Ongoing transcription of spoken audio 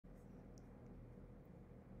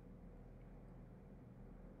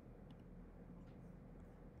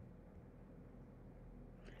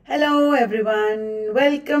Hello everyone,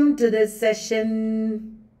 welcome to this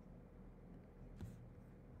session.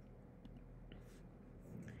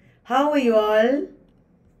 How are you all?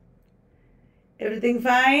 Everything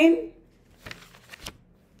fine?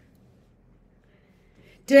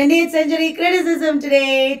 20th century criticism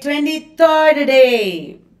today, 23rd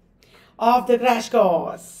day of the crash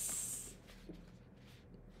course.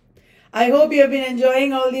 I hope you have been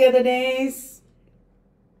enjoying all the other days.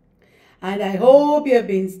 And I hope you have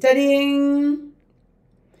been studying.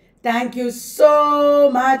 Thank you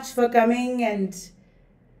so much for coming and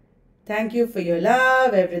thank you for your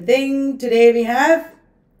love, everything. Today we have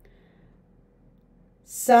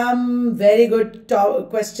some very good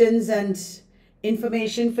questions and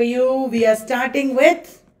information for you. We are starting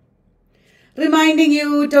with reminding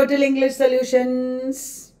you total English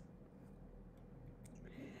solutions.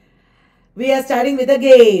 We are starting with a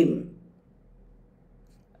game.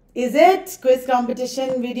 Is it quiz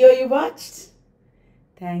competition video you watched?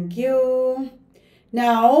 Thank you.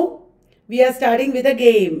 Now, we are starting with a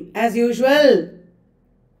game as usual.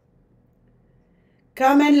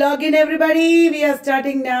 Come and log in everybody. We are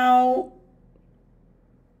starting now.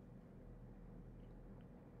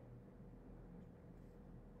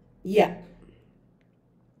 Yeah.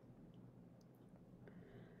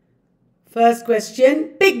 First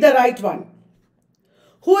question, pick the right one.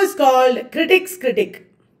 Who is called critic's critic?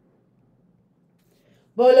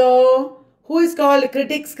 Bolo, who is called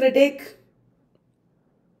critic's critic?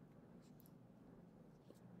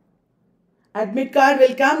 Admit card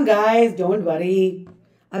will come, guys. Don't worry.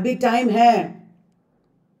 Abhi time hai.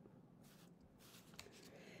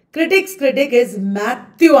 Critic's critic is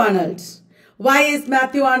Matthew Arnold. Why is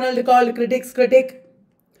Matthew Arnold called critic's critic?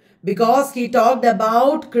 Because he talked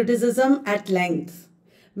about criticism at length.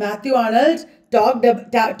 Matthew Arnold talked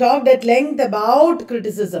at length about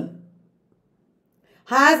criticism.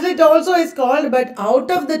 Hazlitt also is called, but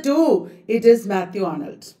out of the two, it is Matthew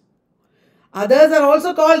Arnold. Others are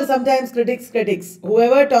also called sometimes critics.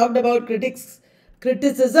 Whoever talked about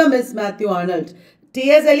criticism is Matthew Arnold.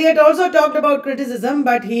 T.S. Eliot also talked about criticism,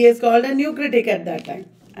 but he is called a new critic at that time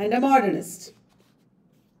and a modernist.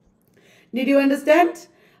 Did you understand?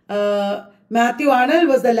 Matthew Arnold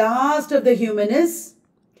was the last of the humanists.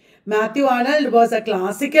 Matthew Arnold was a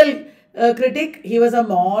classical critic. He was a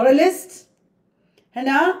moralist.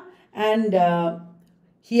 And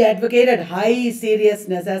he advocated high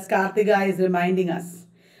seriousness, as Karthika is reminding us.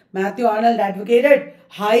 Matthew Arnold advocated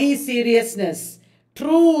high seriousness,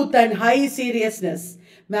 truth and high seriousness.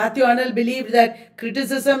 Matthew Arnold believed that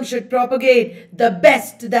criticism should propagate the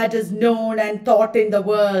best that is known and thought in the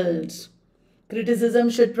world. Criticism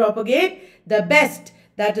should propagate the best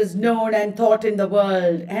that is known and thought in the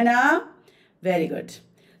world. Hannah? Very good.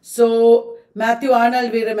 So, Matthew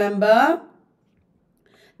Arnold we remember.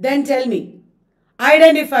 Then tell me,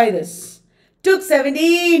 identify this. Took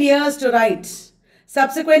 17 years to write.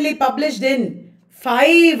 Subsequently published in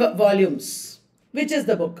 5 volumes. Which is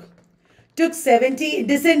the book? Took 70,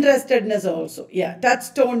 disinterestedness also. Yeah,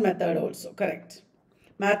 touchstone method also, correct.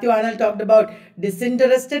 Matthew Arnold talked about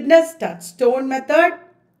disinterestedness, touchstone method.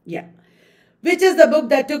 Yeah. Which is the book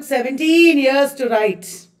that took 17 years to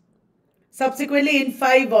write? Subsequently in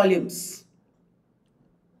 5 volumes.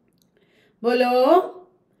 Bolo?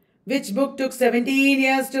 Which book took 17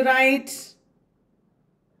 years to write?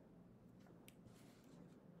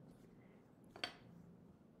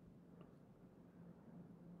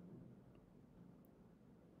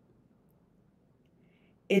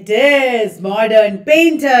 It is Modern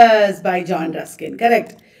Painters by John Ruskin.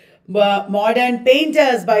 Correct. Modern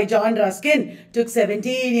Painters by John Ruskin took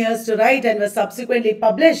 17 years to write and was subsequently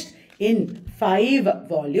published in 5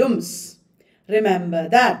 volumes. Remember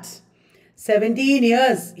that. 17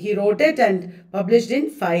 years he wrote it and published in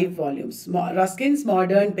 5 volumes. Ruskin's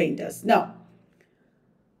Modern Painters. Now,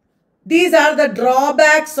 these are the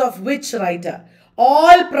drawbacks of which writer?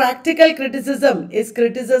 All practical criticism is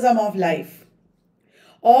criticism of life.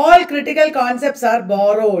 All critical concepts are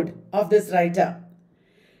borrowed of this writer.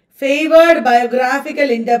 Favored biographical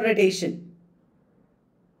interpretation.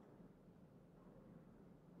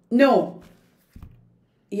 No.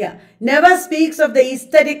 Yeah, never speaks of the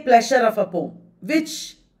aesthetic pleasure of a poem.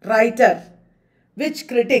 Which writer, which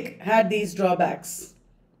critic had these drawbacks?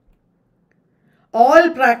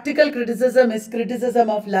 All practical criticism is criticism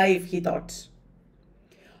of life, he thought.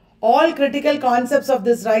 All critical concepts of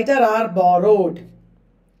this writer are borrowed.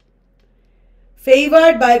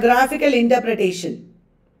 Favored biographical interpretation.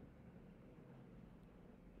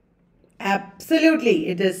 Absolutely,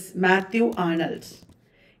 it is Matthew Arnold.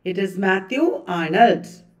 It is Matthew Arnold.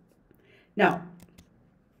 Now,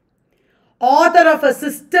 Author of A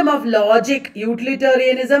System of Logic,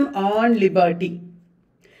 Utilitarianism on Liberty.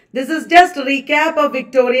 This is just a recap of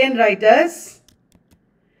Victorian writers.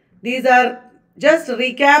 These are just a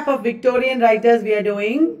recap of Victorian writers we are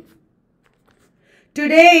doing.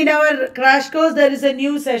 Today in our crash course there is a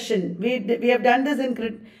new session. We have done this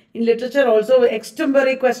in literature also,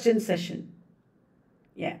 extempore question session.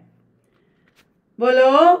 Yeah.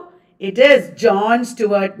 Bolo, it is John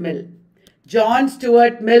Stuart Mill. John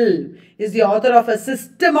Stuart Mill is the author of A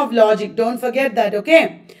System of Logic. Don't forget that,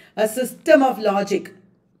 okay? A System of Logic,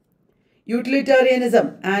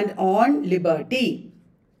 Utilitarianism and on Liberty.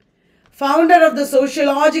 Founder of the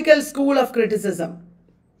Sociological School of Criticism.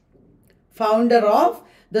 Founder of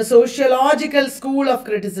the Sociological School of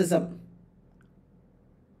Criticism.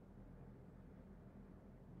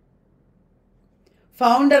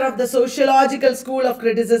 Founder of the Sociological School of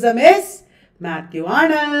Criticism is Matthew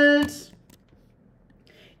Arnold.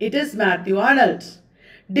 It is Matthew Arnold.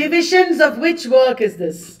 Divisions of which work is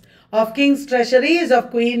this? Of King's Treasuries, of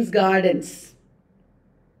Queen's Gardens.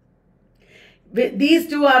 These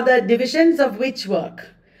two are the divisions of which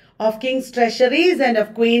work? Of King's Treasuries and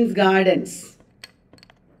of Queen's Gardens.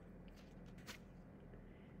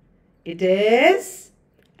 It is,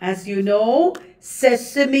 as you know,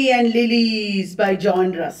 Sesame and Lilies by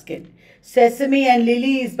John Ruskin. Sesame and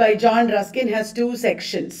Lilies by John Ruskin has two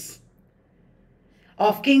sections.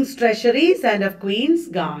 Of King's Treasuries and of Queen's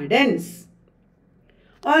Gardens.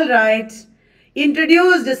 Alright.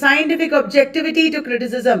 Introduced scientific objectivity to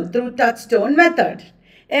criticism through touchstone method.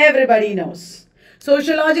 Everybody knows.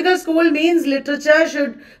 Sociological school means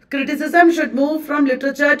criticism should move from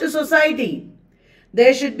literature to society.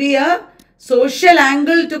 There should be a social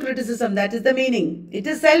angle to criticism. That is the meaning. It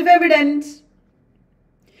is self-evident.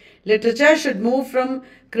 Literature should move from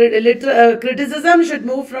criticism should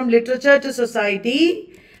move from literature to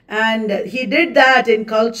society, and he did that in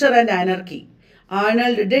Culture and Anarchy.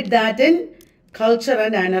 Arnold did that in Culture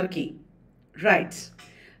and Anarchy. Right.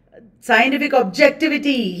 Scientific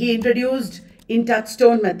objectivity he introduced in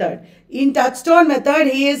touchstone method. In touchstone method,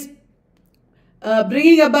 he is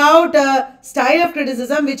bringing about a style of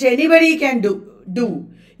criticism which anybody can do.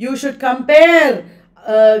 You should compare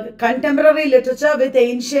contemporary literature with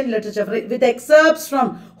ancient literature, with excerpts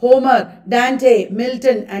from Homer, Dante,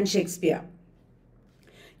 Milton and Shakespeare.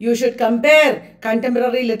 You should compare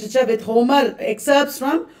contemporary literature with excerpts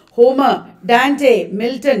from Homer, Dante,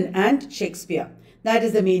 Milton and Shakespeare. That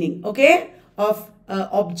is the meaning, okay, of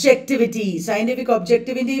objectivity. Scientific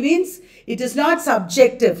objectivity means it is not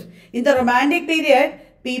subjective. In the Romantic period,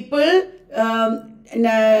 people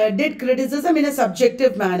did criticism in a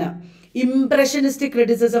subjective manner. Impressionistic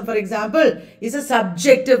criticism, for example, is a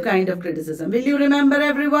subjective kind of criticism. Will you remember,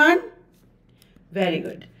 everyone? Very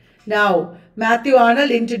good. Now, Matthew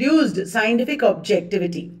Arnold introduced scientific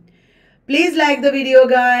objectivity. Please like the video,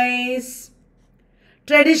 guys.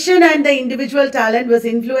 Tradition and the individual talent was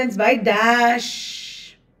influenced by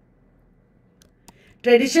dash.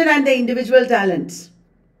 Tradition and the individual talent.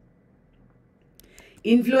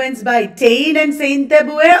 Influenced by Taine and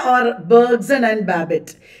Sainte-Beuve or Bergson and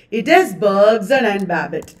Babbitt? It is Bergson and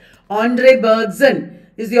Babbitt. Andre Bergson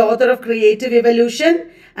is the author of Creative Evolution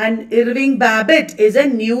and Irving Babbitt is a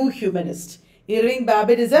new humanist. Irving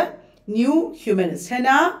Babbitt is a new humanist.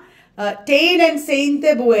 Now, Taine and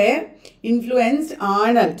Sainte-Beuve influenced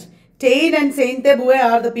Arnold. Taine and Sainte-Beuve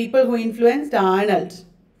are the people who influenced Arnold.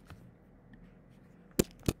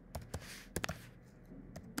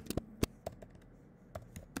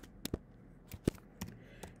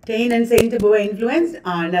 Taine and Sainte-Beuve influenced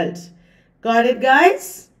Arnold. Got it,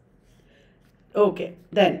 guys? Okay,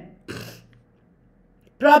 then.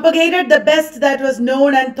 Propagated the best that was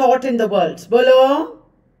known and thought in the world. Bolo.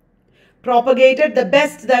 Propagated the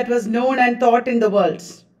best that was known and thought in the world.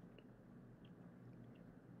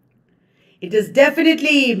 It is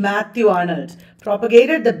definitely Matthew Arnold.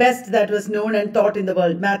 Propagated the best that was known and thought in the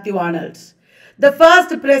world. Matthew Arnold. The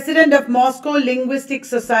first president of Moscow Linguistic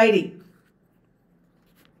Society.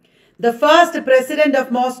 The first president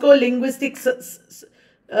of Moscow Linguistic Circle.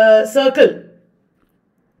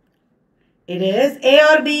 It is A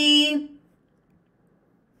or B?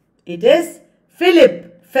 It is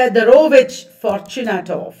Philip Fedorovich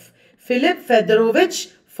Fortunatov. Philip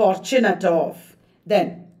Fedorovich Fortunatov.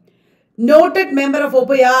 Then, noted member of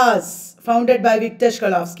Opoyas, founded by Victor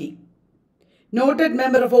Shklovsky. Noted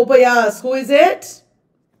member of Opoyas, who is it?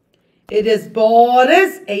 It is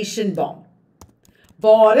Boris Eichenbaum.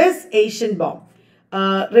 Boris Eichenbaum.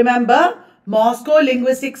 Remember, Moscow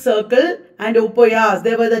Linguistic Circle and Opoyas,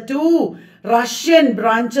 they were the two Russian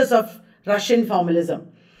branches of Russian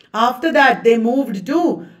formalism. After that, they moved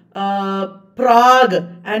to Prague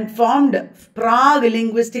and formed Prague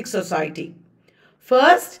Linguistic Society.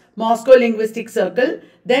 First, Moscow Linguistic Circle,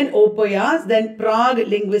 then OPOYAS, then Prague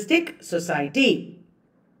Linguistic Society.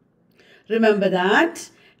 Remember that.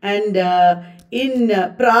 And in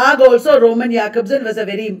Prague also, Roman Jakobson was a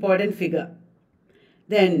very important figure.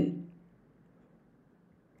 Then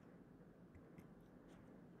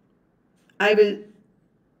I will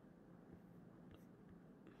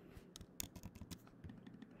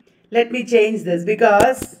let me change this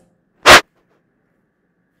because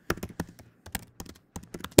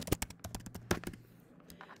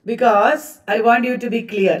I want you to be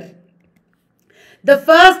clear. The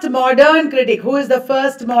first modern critic. Who is the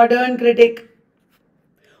first modern critic?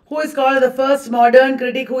 Who is called the first modern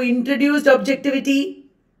critic who introduced objectivity?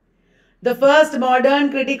 The first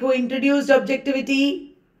modern critic who introduced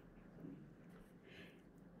objectivity?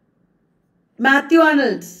 Matthew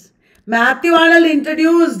Arnold. Matthew Arnold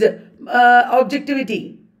introduced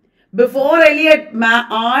objectivity. Before Eliot,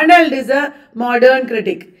 Arnold is a modern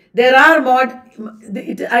critic. There are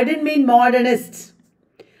I didn't mean modernist.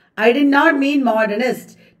 I did not mean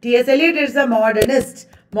modernist. T.S. Eliot is a modernist.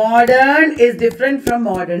 Modern is different from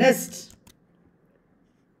modernist.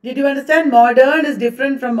 Did you understand? Modern is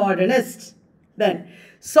different from modernist. Then,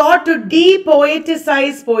 sought to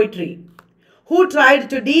de-poeticize poetry. Who tried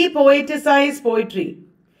to de-poeticize poetry?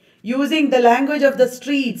 Using the language of the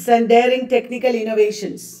streets and daring technical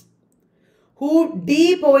innovations. Who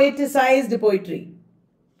de-poeticized poetry?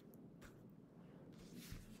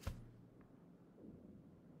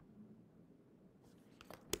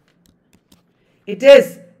 It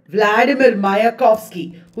is Vladimir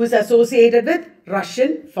Mayakovsky, who is associated with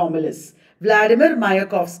Russian formalists. Vladimir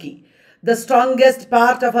Mayakovsky. The strongest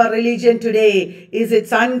part of our religion today is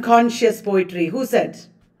its unconscious poetry. Who said?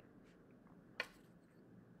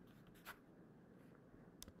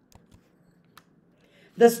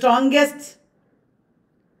 The strongest.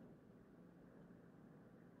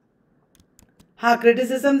 हाँ,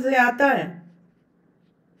 criticism से आता है.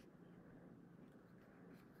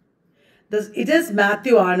 It is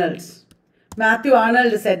Matthew Arnold. Matthew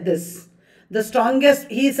Arnold said this. The strongest,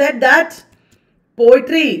 he said that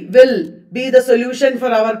poetry will be the solution for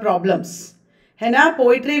our problems. Henna,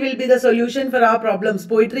 poetry will be the solution for our problems.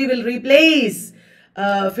 Poetry will replace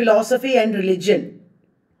philosophy and religion.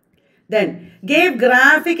 Then, gave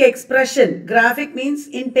graphic expression. Graphic means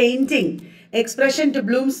in painting. Expression to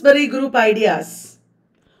Bloomsbury Group ideas.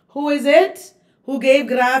 Who is it? Who gave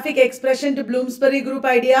graphic expression to Bloomsbury Group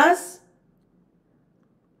ideas?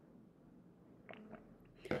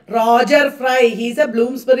 Roger Fry. He is a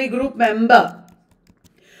Bloomsbury Group member.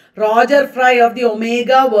 Roger Fry of the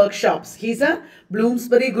Omega Workshops. He is a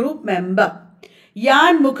Bloomsbury Group member.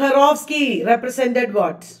 Jan Mukharovsky represented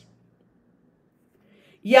what?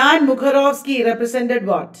 Jan Mukharovsky represented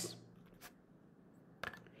what?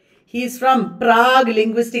 He is from Prague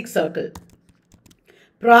Linguistic Circle.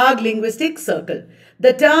 Prague Linguistic Circle.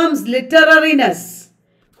 The terms literariness.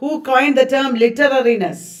 Who coined the term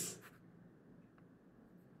literariness?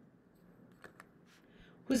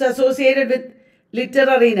 Who is associated with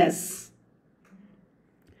literariness?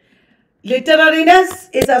 Literariness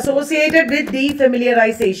is associated with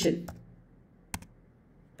defamiliarization.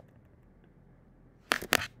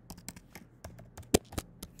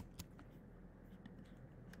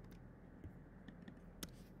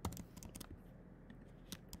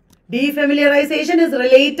 Defamiliarization is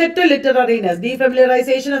related to literariness.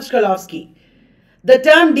 Defamiliarization of Shklovsky. The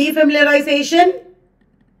term defamiliarization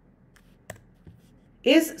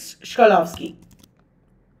is Shklovsky.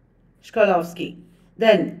 Shklovsky.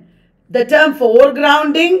 Then the term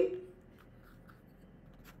foregrounding,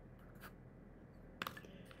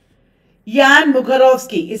 Jan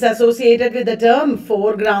Mukharovsky is associated with the term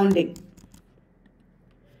foregrounding.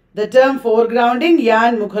 The term foregrounding,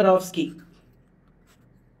 Jan Mukharovsky.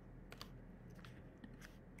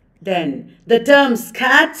 Then the term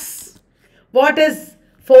scats. What is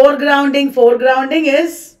foregrounding? Foregrounding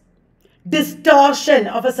is distortion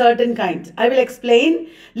of a certain kind. I will explain.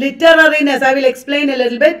 Literariness, I will explain a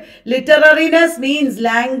little bit. Literariness means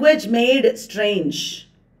language made strange.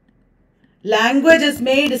 Language is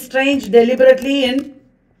made strange deliberately in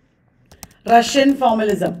Russian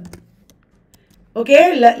formalism.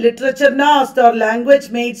 Okay, literaturnost or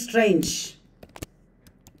language made strange.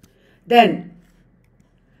 Then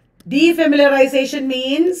defamiliarization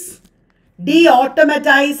means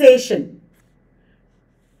de-automatization.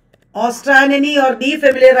 Ostranony or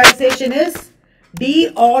defamiliarization is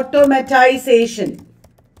de-automatization.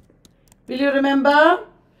 Will you remember?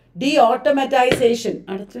 De-automatization.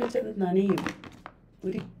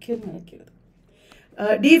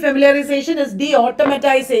 Defamiliarization is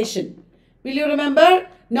de-automatization. Will you remember?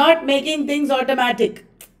 Not making things automatic.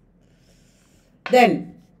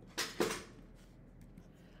 Then,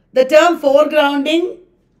 the term foregrounding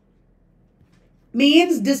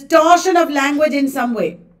means distortion of language in some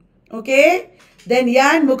way. Okay? Then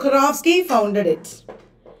Jan Mukarovsky founded it.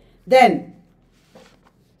 Then,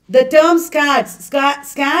 the term scats.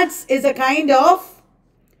 Scats is a kind of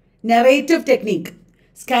narrative technique.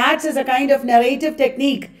 Scats is a kind of narrative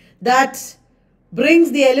technique that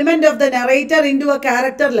brings the element of the narrator into a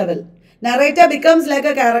character level. Narrator becomes like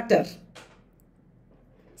a character.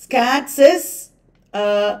 Scats is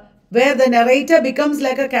where the narrator becomes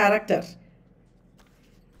like a character.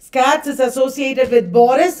 Scats is associated with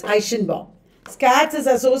Boris Eichenbaum. Scats is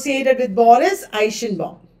associated with Boris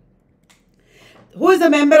Eichenbaum. Who is a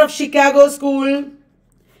member of Chicago School?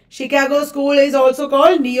 Chicago School is also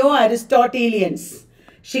called Neo-Aristotelians.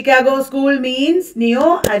 Chicago School means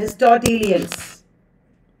Neo-Aristotelians.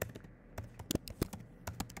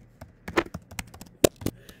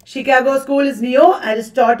 Chicago School is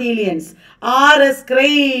Neo-Aristotelians. R.S.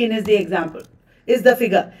 Crane is the example, is the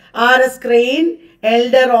figure. R.S. Crane,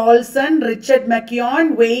 Elder Olson, Richard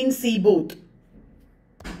McKeown, Wayne C. Booth.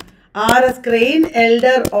 R.S. Crane,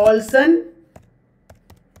 Elder Olson,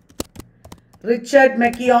 Richard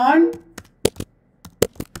McKeown,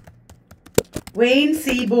 Wayne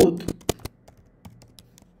C. Booth.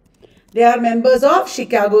 They are members of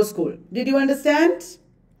Chicago School. Did you understand?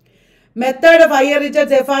 Method of higher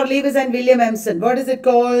Richards, F.R. Lewis and William Emerson. What is it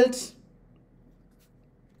called?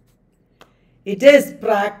 It is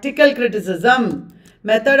practical criticism.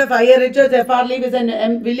 Method of higher Richards, F.R. Lewis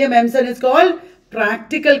and William Emerson is called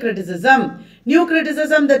practical criticism. New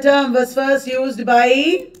criticism, the term was first used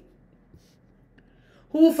by...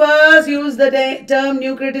 Who first used the term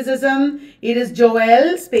new criticism? It is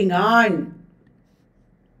Joel Spingarn.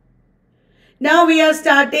 Now we are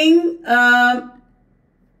starting...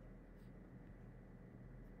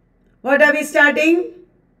 what are we starting?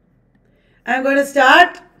 I am going to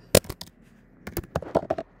start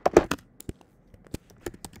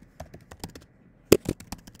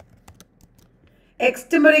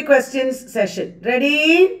extempore questions session.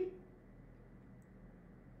 Ready?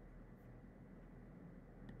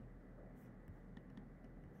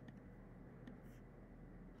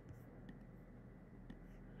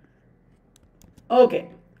 Okay.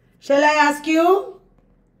 Shall I ask you?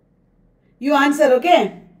 You answer,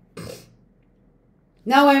 okay?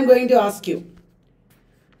 Now I am going to ask you.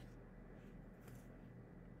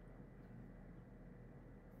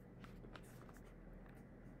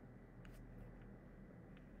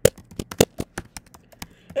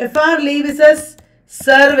 F.R. Lewis's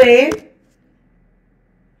survey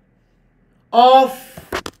of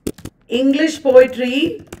English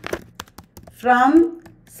poetry from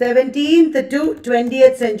 17th to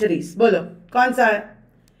 20th centuries. Bolo, kaun sa hai?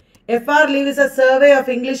 F.R. Lewis's survey of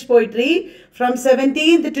English poetry from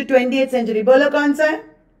 17th to 20th century. Bolo, kaun sa hai?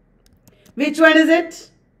 Which one is it?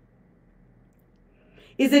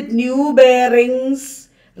 Is it new bearings,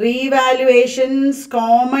 revaluations,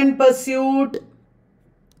 common pursuit?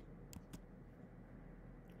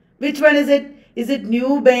 Which one is it? Is it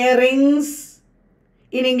new bearings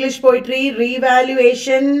in English poetry,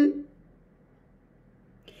 revaluation?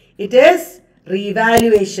 It is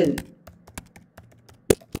revaluation.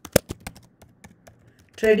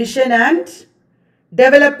 Tradition and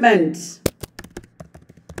development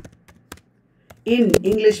in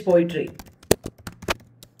English poetry.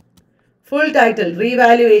 Full title,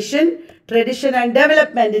 Revaluation, Tradition and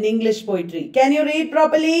Development in English Poetry. Can you read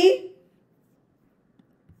properly?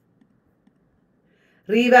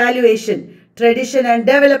 Revaluation, Tradition and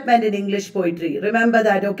Development in English Poetry. Remember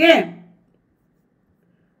that, okay?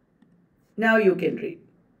 Now you can read.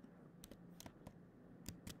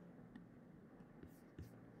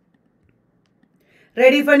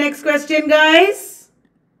 Ready for next question, guys?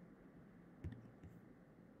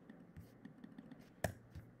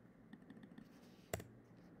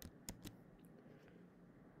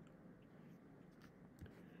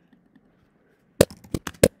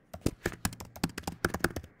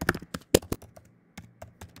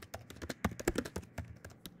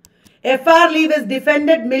 F.R. Lewis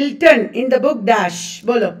defended Milton in the book Dash.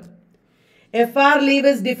 Bolo. F.R.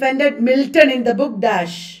 Lewis defended Milton in the book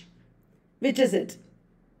Dash. Which is it?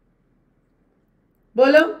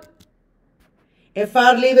 Bolo.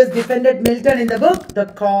 F.R. Lewis defended Milton in the book The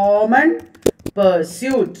Common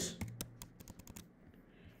Pursuit.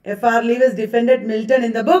 F.R. Lewis defended Milton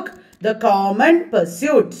in the book The Common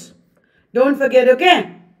Pursuit. Don't forget,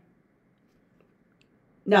 okay?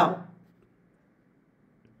 Now,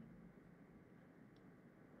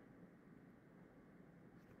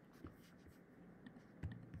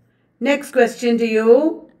 Next question to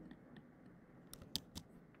you.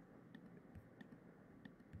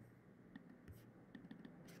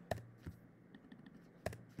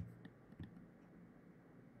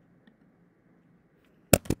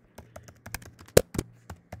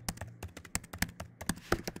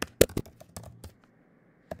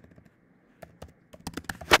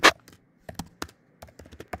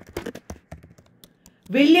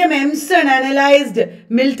 William Emerson analyzed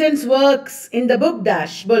Milton's works in the book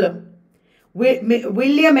dash. Bolo.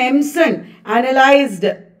 William Emerson analyzed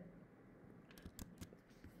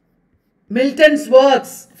Milton's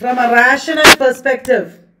works from a rational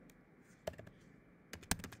perspective.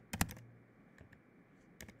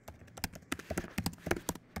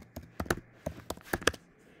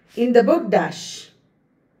 In the book dash.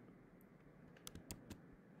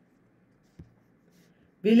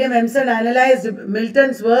 William Emerson analyzed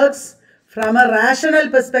Milton's works from a rational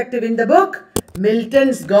perspective in the book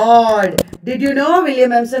Milton's God. Did you know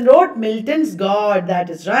William Emerson wrote Milton's God? That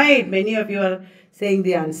is right. Many of you are saying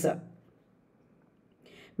the answer.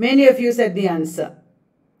 Many of you said the answer.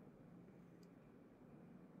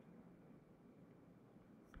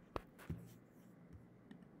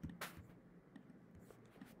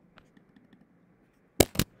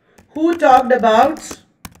 Who talked about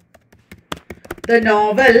the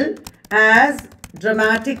novel as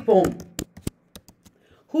dramatic poem?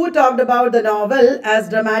 Who talked about the novel as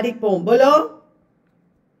dramatic poem? Bolo.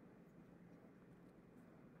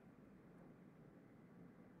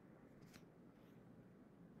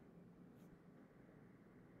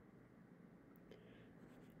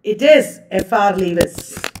 It is F.R.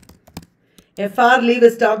 Lewis. F.R.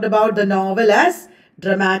 Lewis talked about the novel as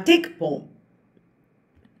dramatic poem.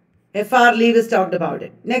 F.R. Lewis talked about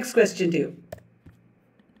it. Next question to you.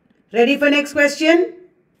 Ready for next question?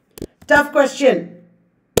 Tough question.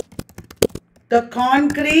 The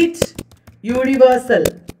concrete universal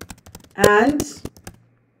and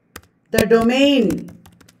the domain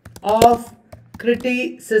of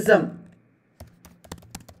criticism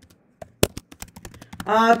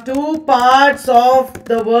are two parts of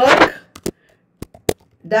the work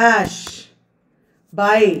dash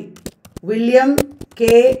by William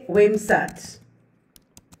K. Wimsatt.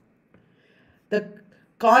 The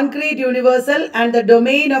concrete universal and the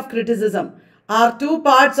domain of criticism are two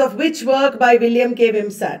parts of which work by William K.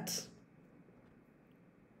 Wimsatt?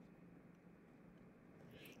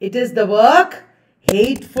 It is the work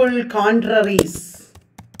Hateful Contraries.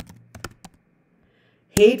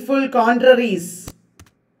 Hateful Contraries.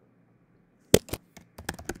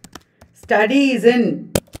 Studies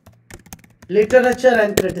in Literature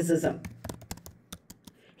and Criticism.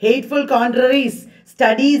 Hateful Contraries,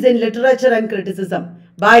 Studies in Literature and Criticism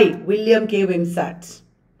by William K. Wimsatt.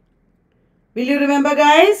 Will you remember,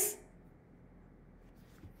 guys?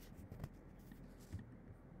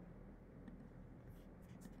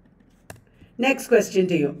 Next question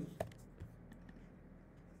to you.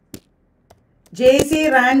 J.C.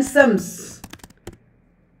 Ransom's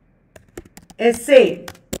essay,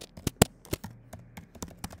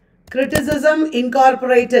 Criticism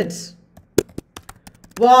Incorporated,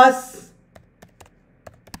 was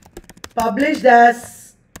published as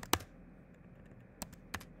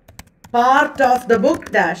part of the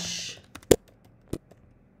book dash.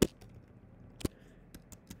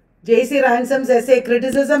 J.C. Ransom's essay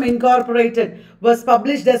Criticism Incorporated was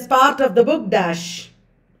published as part of the book dash.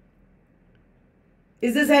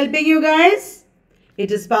 Is this helping you guys?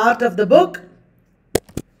 It is part of the book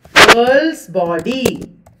World's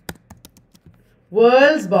Body.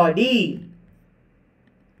 World's Body.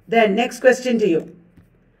 Then next question to you.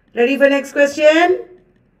 Ready for next question?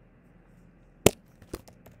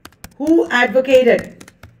 Who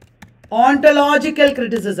advocated ontological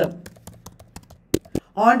criticism?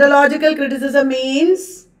 Ontological criticism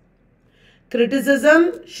means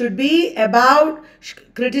criticism should be about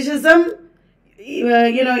criticism.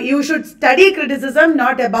 You should study criticism,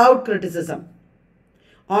 not about criticism.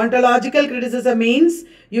 Ontological criticism means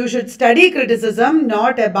you should study criticism,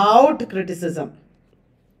 not about criticism.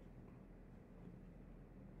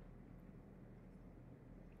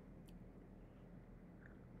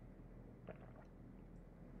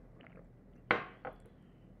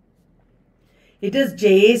 It is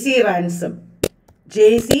J.C. Ransom.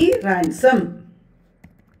 J.C. Ransom.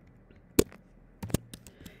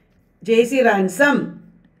 J.C.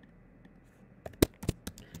 Ransom.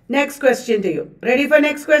 Next question to you. Ready for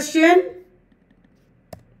next question?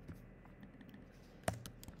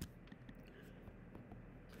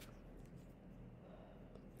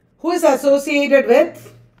 Who is associated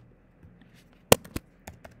with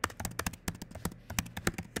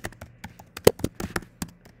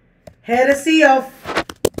Heresy of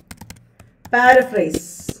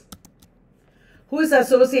paraphrase. Who is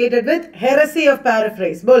associated with heresy of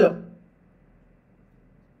paraphrase? Bolo.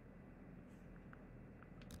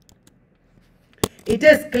 It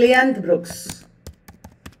is Cleanth Brooks.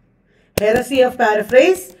 Heresy of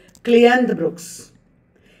paraphrase, Cleanth Brooks.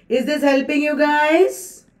 Is this helping you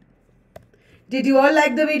guys? Did you all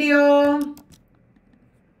like the video?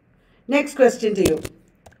 Next question to you.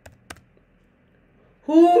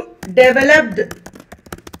 Who developed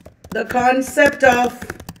the concept of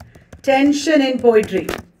tension in poetry?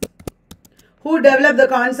 Who developed the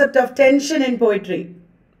concept of tension in poetry?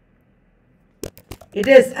 It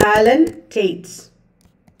is Alan Tate.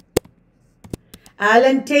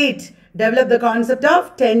 Alan Tate developed the concept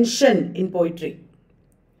of tension in poetry.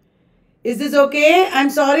 Is this okay? I'm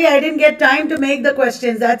sorry I didn't get time to make the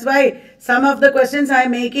questions. That's why some of the questions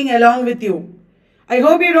I'm making along with you. I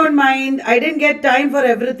hope you don't mind. I didn't get time for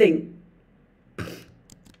everything.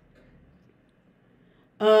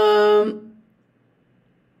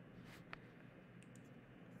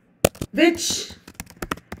 Which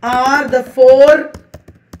are the 4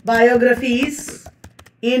 biographies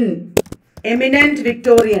in eminent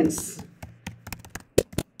Victorians?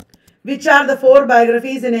 Which are the 4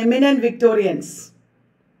 biographies in eminent Victorians?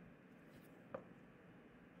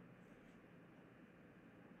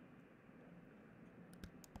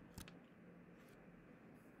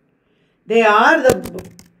 They are the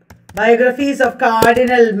biographies of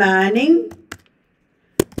Cardinal Manning,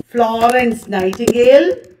 Florence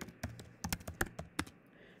Nightingale,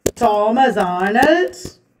 Thomas Arnold,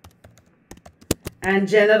 and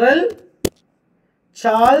General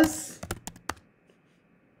Charles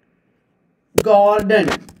Gordon.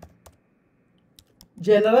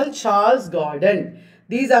 General Charles Gordon.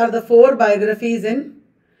 These are the 4 biographies in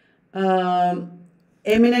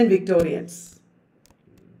eminent Victorians.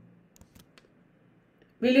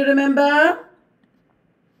 Will you remember?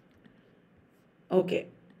 Okay.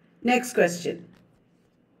 Next question.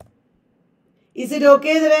 Is it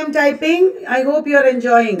okay that I am typing? I hope you are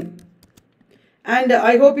enjoying. And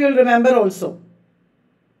I hope you will remember also.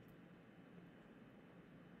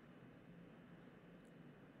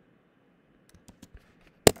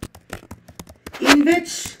 In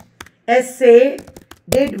which essay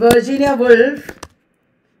did Virginia Woolf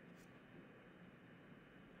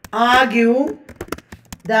argue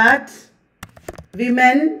that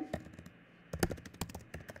women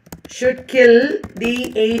should kill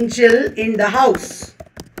the angel in the house?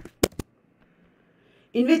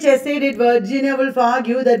 In which essay did Virginia Woolf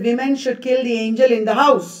argue that women should kill the angel in the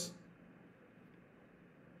house?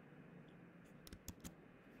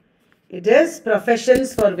 It is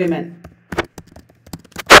Professions for Women.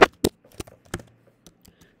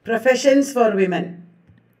 Professions for Women.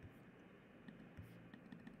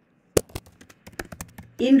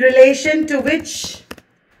 In relation to which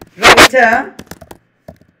writer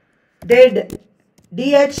did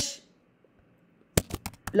D.H.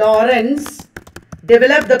 Lawrence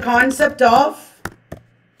develop the concept of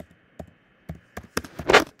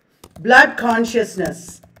blood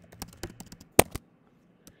consciousness?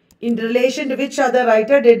 In relation to which other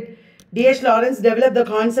writer did D.H. Lawrence develop the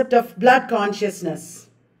concept of blood consciousness?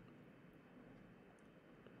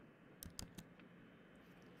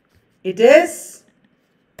 It is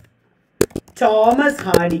Thomas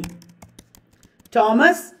Hardy.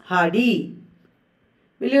 Thomas Hardy.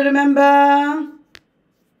 Will you remember?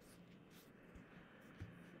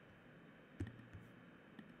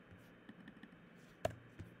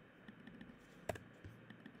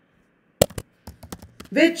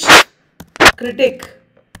 Which critic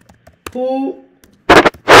who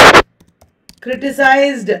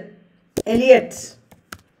criticized Eliot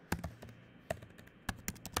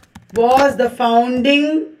was the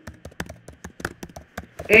founding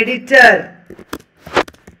editor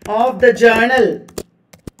of the journal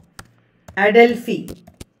Adelphi?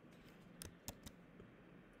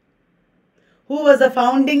 Who was the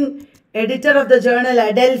founding editor of the journal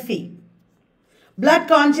Adelphi? Blood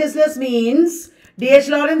consciousness means D.H.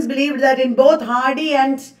 Lawrence believed that in both Hardy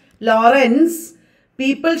and Lawrence,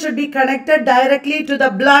 people should be connected directly to the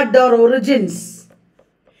blood or origins.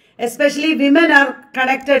 Especially women are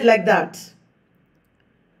connected like that.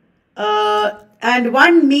 And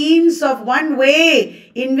one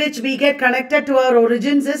way in which we get connected to our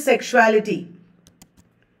origins is sexuality.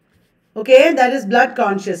 Okay, that is blood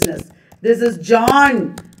consciousness. This is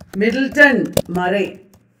John Middleton Murray.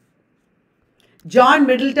 John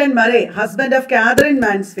Middleton Murray, husband of Catherine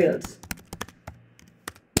Mansfield.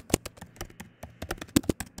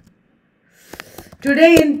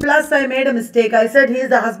 Today in Plus I made a mistake. I said he is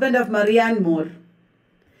the husband of Marianne Moore.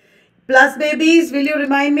 Plus babies, will you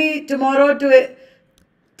remind me tomorrow to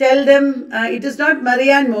tell them it is not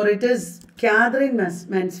Marianne Moore, it is Catherine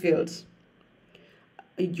Mansfield.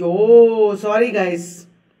 Yo, sorry guys.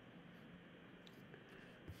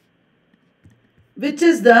 Which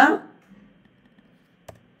is the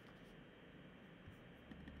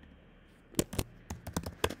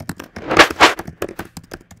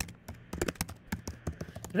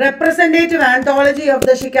representative anthology of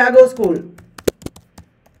the Chicago School?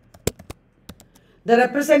 The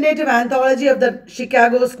representative anthology of the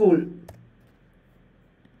Chicago School.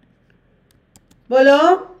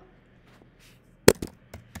 Bolo?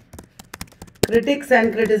 Critics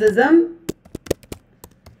and Criticism,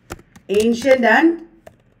 Ancient and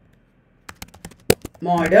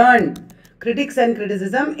Modern. Critics and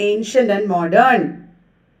Criticism, Ancient and Modern.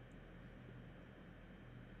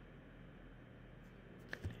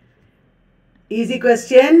 Easy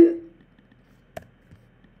question.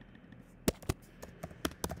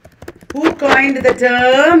 Who coined the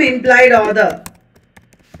term implied author?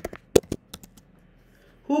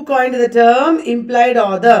 Who coined the term implied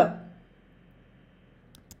author?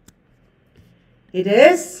 It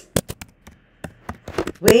is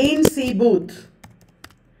Wayne C. Booth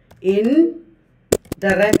in The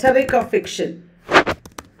Rhetoric of Fiction.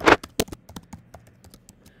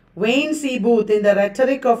 Wayne C. Booth in The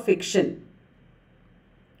Rhetoric of Fiction.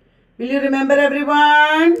 Will you remember,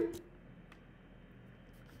 everyone?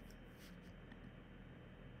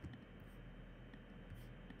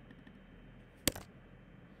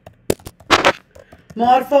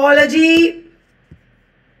 Morphology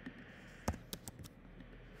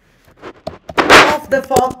of the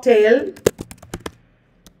folktale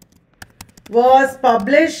was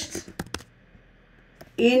published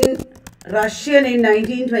in Russian in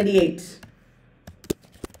 1928.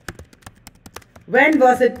 When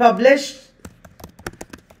was it published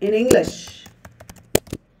in English?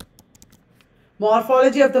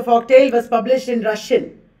 Morphology of the folktale was published in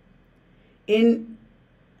Russian in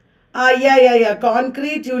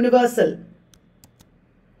Concrete Universal,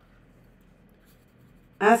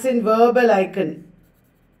 as in verbal icon.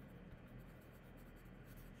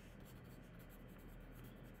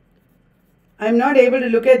 I'm not able to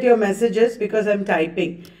look at your messages because I'm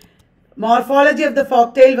typing. Morphology of the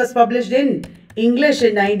folktale was published in English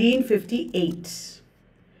in 1958.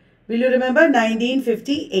 Will you remember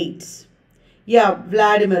 1958? Yeah,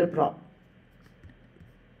 Vladimir Prop.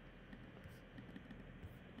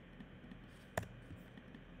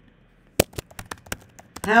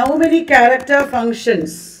 How many character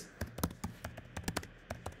functions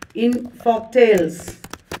in folktales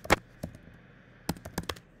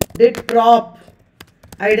did Prop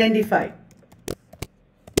identify?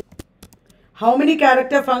 How many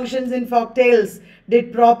character functions in folktales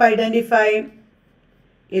did Prop identify?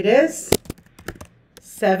 It is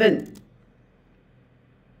 7.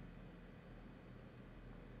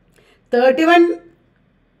 31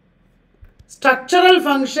 structural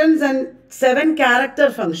functions and 7 character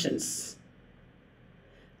functions.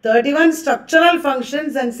 31 structural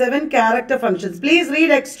functions and 7 character functions. Please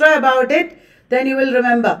read extra about it, then you will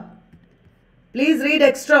remember. Please read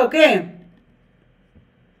extra, okay?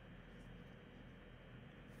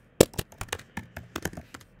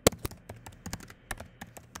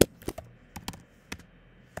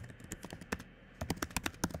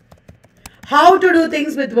 How to Do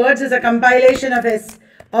Things with Words is a compilation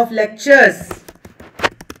of lectures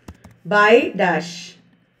by dash.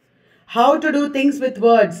 How to Do Things with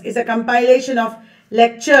Words is a compilation of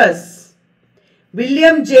lectures.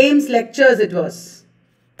 William James lectures it was.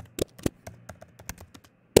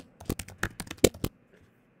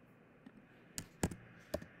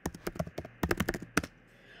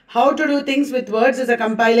 How to Do Things with Words is a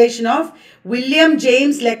compilation of William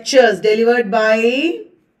James lectures delivered by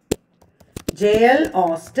J.L.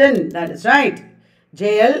 Austin. That is right.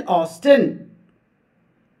 J.L. Austin.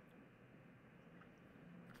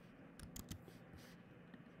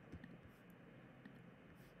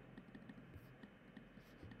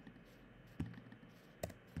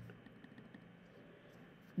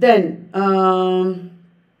 Then,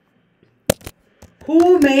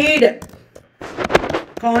 who made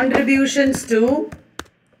contributions to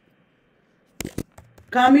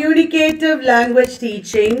communicative language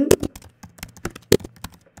teaching?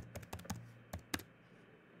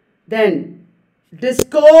 Then,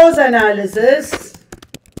 discourse analysis,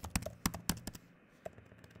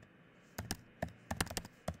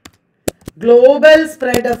 global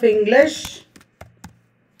spread of English,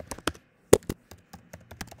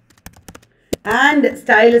 and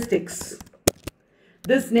stylistics.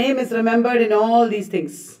 This name is remembered in all these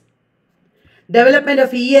things. Development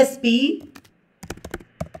of ESP.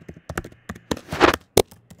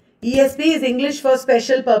 ESP is English for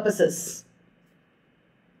Special Purposes.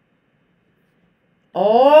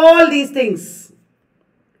 All these things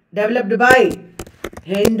developed by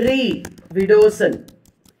Henry Widdowson.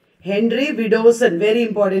 Henry Widdowson, very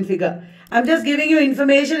important figure. I'm just giving you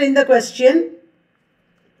information in the question.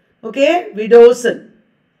 Okay, Widdowson.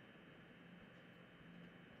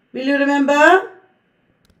 Will you remember?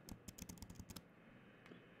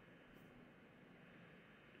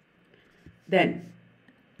 Then,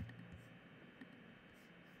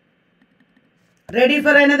 ready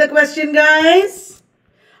for another question, guys?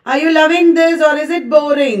 Are you loving this or is it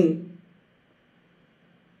boring?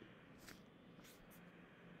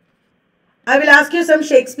 I will ask you some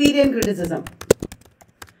Shakespearean criticism.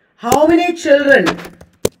 How many children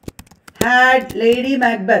had Lady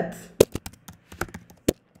Macbeth?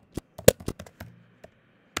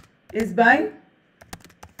 Is by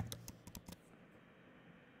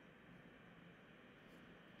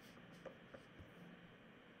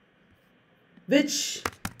which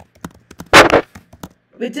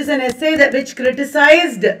is an essay which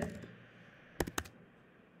criticized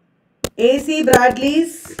A.C.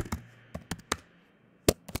 Bradley's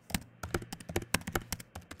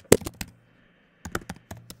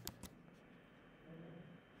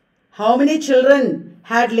How many children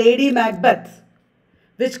had Lady Macbeth,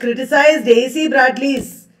 which criticized A.C.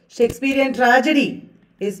 Bradley's Shakespearean tragedy,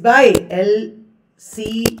 is by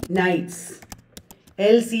L.C. Knights.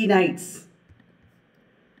 L.C. Knights.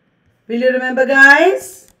 Will you remember,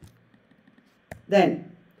 guys?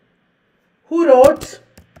 Then, who wrote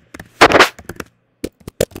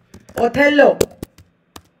Othello,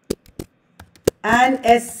 an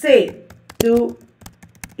essay to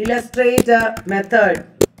illustrate a method?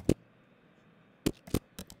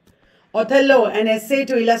 Othello, an essay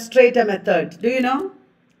to illustrate a method. Do you know?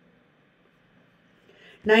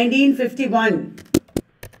 1951.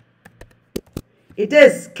 It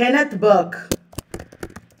is Kenneth Burke.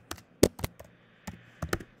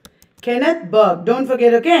 Kenneth Burke. Don't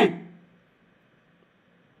forget, okay?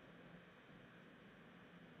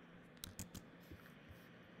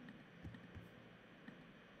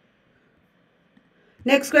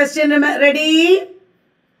 Next question, ready?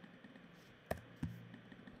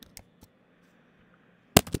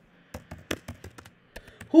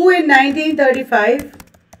 Who in 1935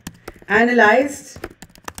 analyzed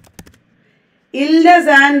illness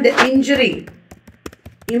and injury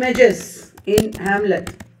images in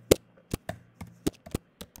Hamlet?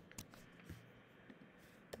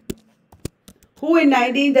 Who in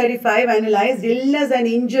 1935 analyzed illness and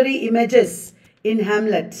injury images in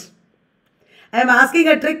Hamlet? I am asking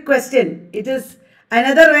a trick question. It is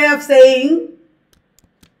another way of saying,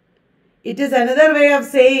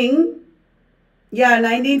 yeah,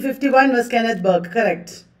 1951 was Kenneth Burke,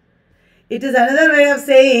 correct. It is another way of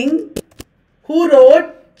saying, who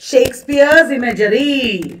wrote Shakespeare's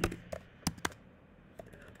imagery?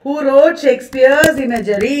 Who wrote Shakespeare's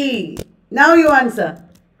imagery? Now you answer.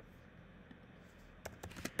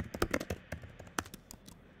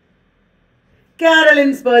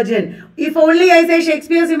 Caroline Spurgeon. If only I say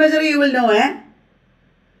Shakespeare's imagery, you will know, eh?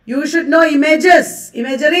 You should know images.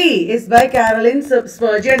 Imagery is by Caroline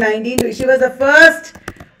Spurgeon, 1920. She was the first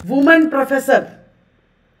woman professor.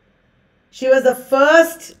 She was the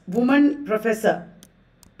first woman professor.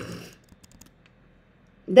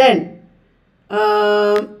 Then,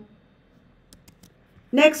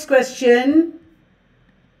 next question.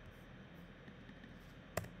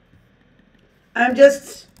 I'm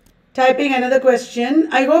just typing another question.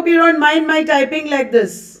 I hope you don't mind my typing like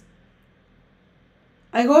this.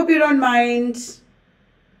 I hope you don't mind.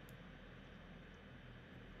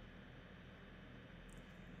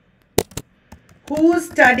 Who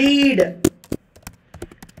studied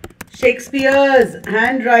Shakespeare's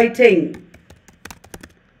handwriting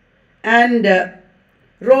and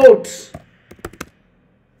wrote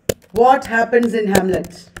What Happens in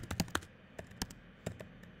Hamlet?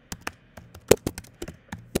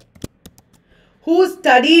 Who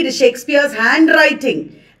studied Shakespeare's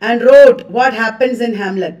handwriting and wrote What Happens in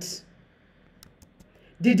Hamlet?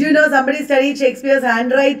 Did you know somebody studied Shakespeare's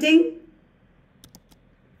handwriting?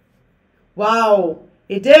 Wow,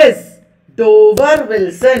 it is Dover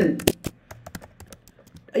Wilson.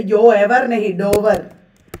 Yo ever nahi, Dover.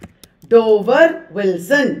 Dover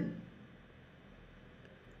Wilson.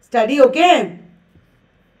 Study, okay?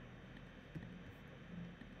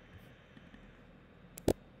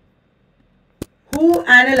 Who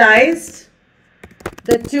analyzed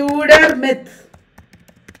the Tudor myth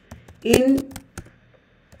in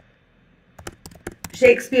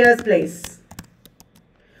Shakespeare's plays?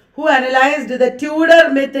 Who analyzed the Tudor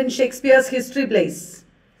myth in Shakespeare's history plays?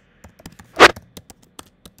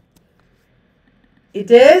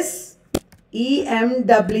 It is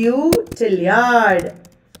E.M.W. Tillyard.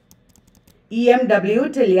 E.M.W.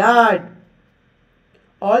 Tillyard.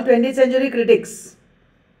 All 20th century critics.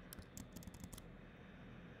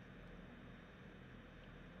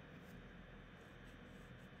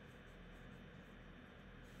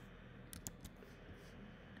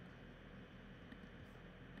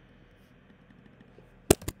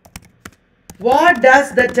 What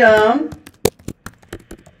does the term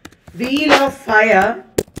wheel of fire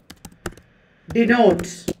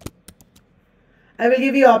denote? I will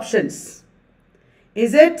give you options.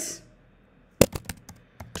 Is it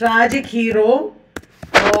tragic hero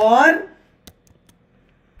or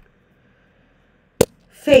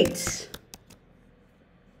fate?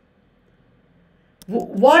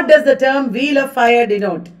 What does the term wheel of fire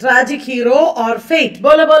denote? Tragic hero or fate?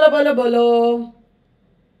 Bolo, bolo, bolo, bolo.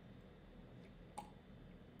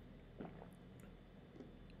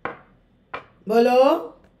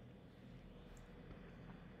 Bolo.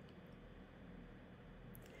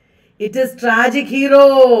 It is tragic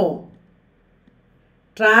hero.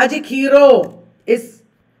 Tragic hero is,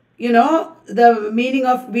 the meaning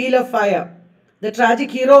of wheel of fire. The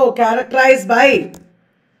tragic hero characterized by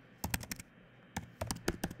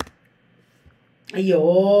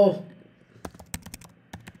Ayyo.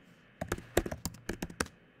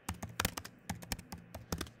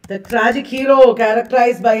 The tragic hero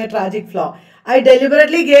characterized by a tragic flaw. I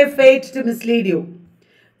deliberately gave fate to mislead you.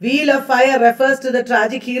 Wheel of fire refers to the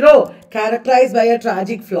tragic hero characterized by a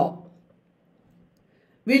tragic flaw.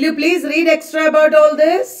 Will you please read extra about all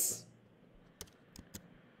this?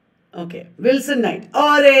 Okay. Wilson Knight.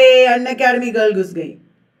 Aure, Unacademy girl ghus gayi.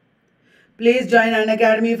 Please join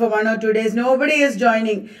Unacademy for 1 or 2 days. Nobody is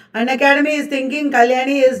joining. Unacademy is thinking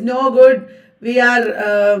Kalyani is no good. We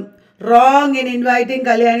are wrong in inviting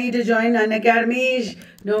Kalyani to join Unacademy.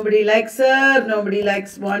 Nobody likes her. Nobody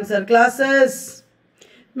wants her classes.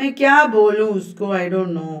 मैं क्या बोलूं उसको? I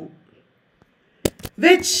don't know.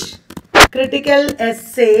 Which critical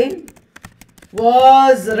essay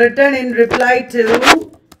was written in reply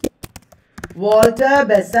to Walter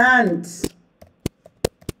Besant?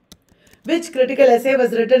 Which critical essay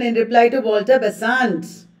was written in reply to Walter Besant?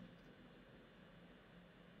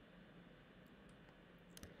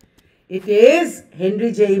 It is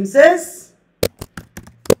Henry James's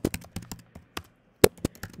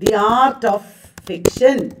The Art of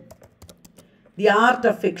Fiction. The Art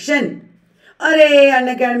of Fiction. अरे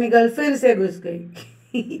Unacademy girl फिर से घुस गई.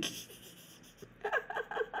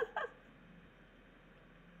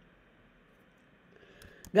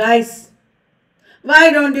 Guys, why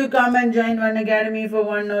don't you come and join Unacademy for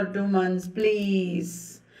 1 or 2 months,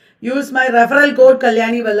 please? Use my referral code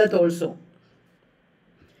Kalyani Vallath also.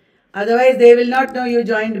 Otherwise, they will not know you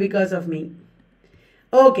joined because of me.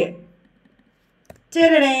 Okay.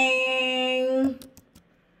 Ta-da-ding.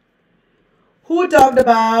 Who talked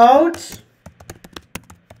about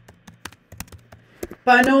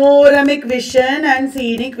panoramic vision and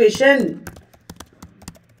scenic vision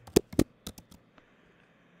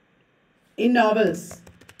in novels?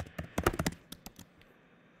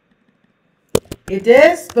 It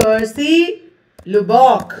is Percy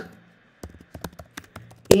Lubbock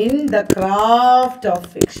in The Craft of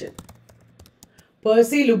Fiction.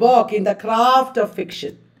 Percy Lubbock in The Craft of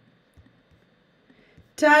Fiction.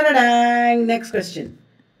 Ta-da-dang! Next question.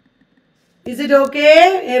 Is it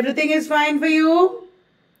okay? Everything is fine for you?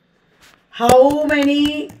 How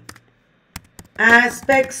many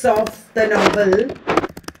aspects of the novel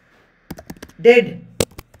did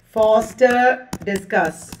Foster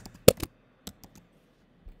discuss?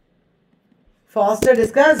 Foster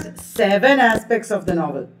discussed 7 aspects of the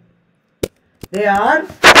novel. They are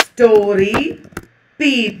story,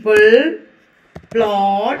 people,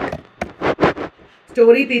 plot,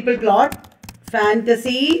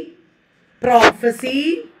 fantasy,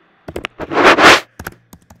 prophecy,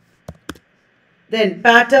 then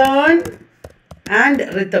pattern and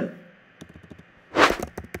rhythm.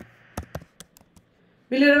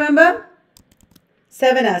 Will you remember?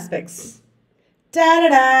 7 aspects.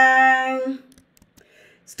 Ta-da-dang!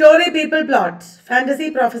 Story, people, plot,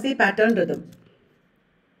 fantasy, prophecy, pattern, rhythm.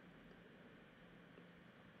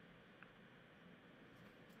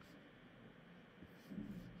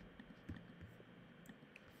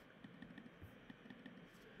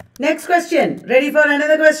 Next question. Ready for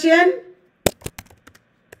another question?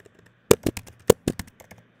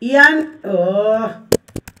 Ian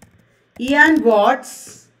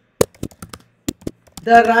Watts,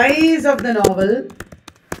 The Rise of the Novel,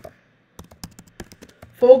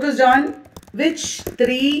 focused on which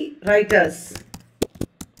three writers?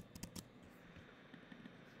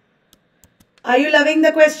 Are you loving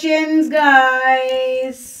the questions,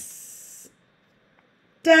 guys?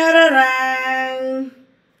 Tararang!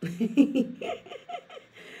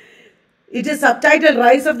 It is subtitled,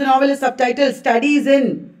 Rise of the Novel is subtitled Studies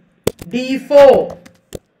in Defoe,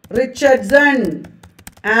 Richardson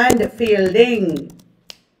and Fielding.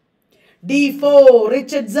 Defoe,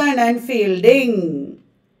 Richardson and Fielding.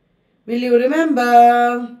 Will you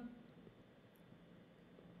remember?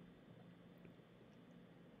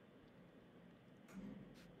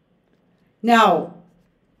 Now,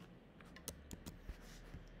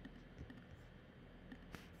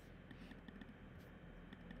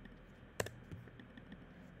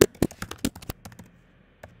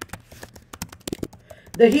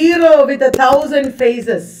 The Hero with 1,000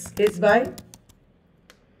 Faces is by?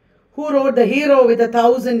 Who wrote The Hero with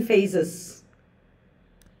 1,000 Faces?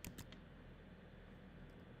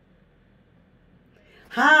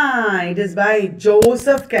 It is by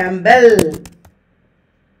Joseph Campbell.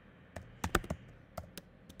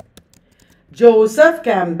 Joseph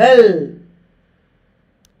Campbell.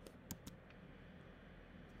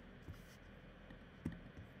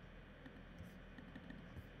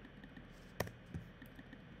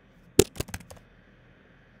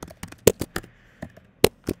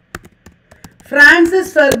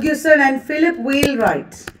 Francis Ferguson and Philip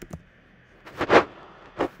Wheelwright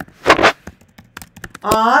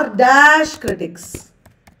are dash critics.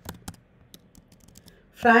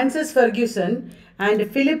 Francis Ferguson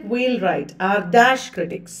and Philip Wheelwright are dash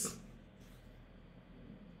critics.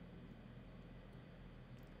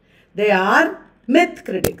 They are myth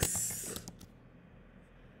critics.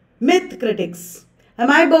 Myth critics. Am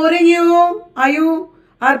I boring you?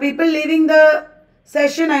 Are people leaving the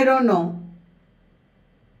session? I don't know.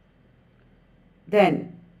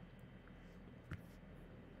 Then,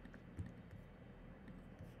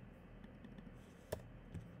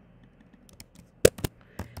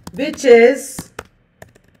 which is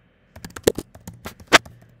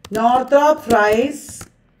Northrop Frye's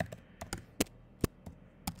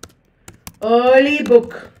early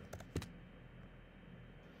book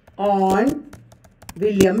on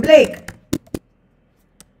William Blake?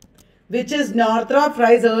 Which is Northrop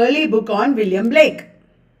Frye's early book on William Blake?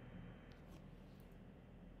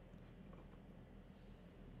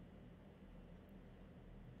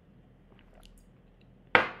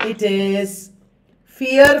 It is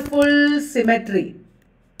Fearful Symmetry.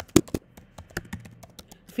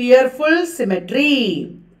 Fearful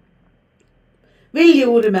Symmetry. Will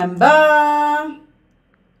you remember?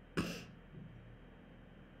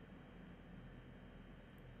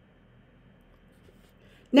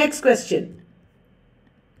 Next question.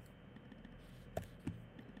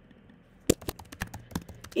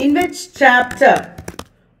 In which chapter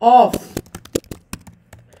of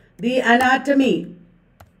The Anatomy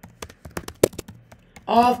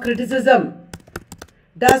of Criticism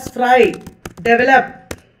does Frye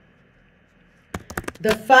develop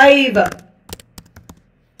the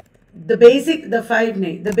basic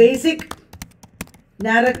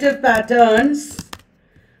narrative patterns,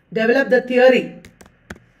 develop the theory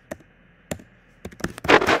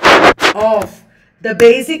of the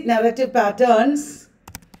basic narrative patterns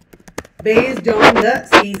based on the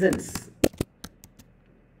seasons?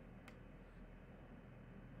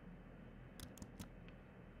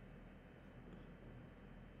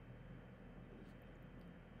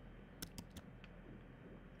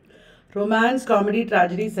 Romance, comedy,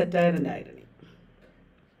 tragedy, satire and irony.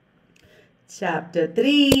 Chapter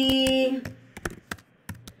 3.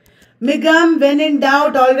 Migam, when in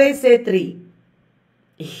doubt, always say 3.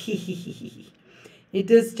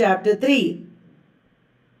 It is chapter 3.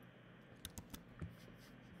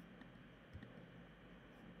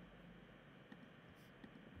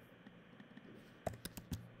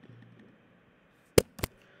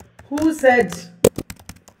 Who said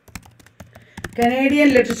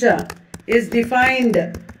Canadian literature is defined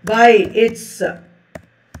by its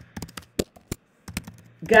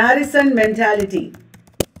garrison mentality?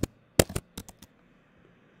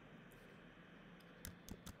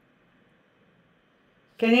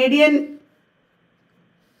 Canadian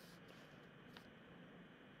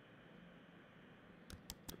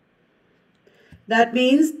that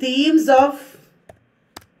means themes of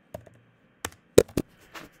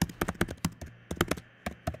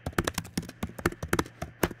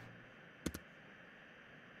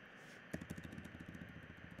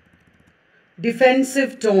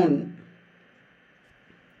defensive tone.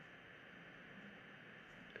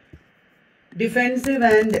 Defensive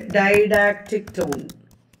and didactic tone.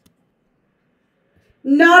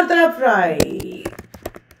 Northrop Frye.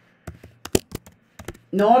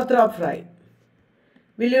 Northrop Frye.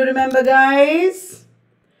 Will you remember, guys?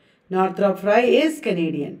 Northrop Frye is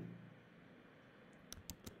Canadian.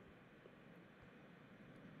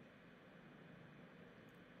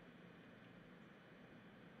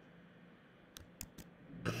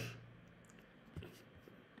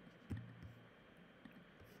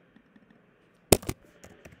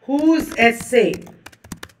 Whose essay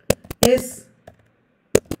is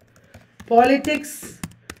Politics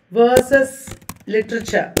versus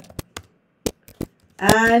Literature,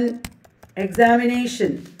 an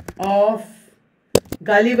examination of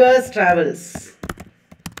Gulliver's Travels.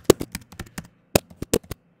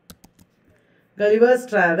 Gulliver's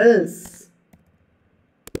Travels,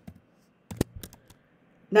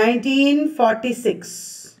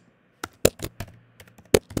 1946.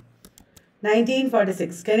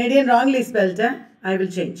 1946. Canadian wrongly spelled. I will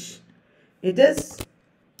change. It is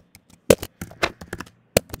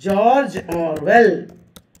George Orwell.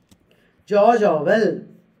 George Orwell.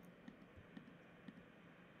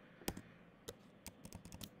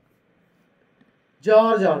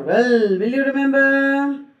 George Orwell. Will you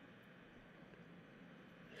remember?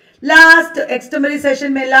 Last externary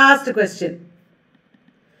session में last question.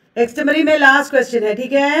 Externary में last question है,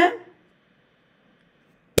 ठीक है?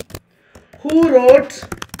 Who wrote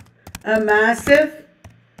a massive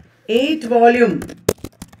 8-volume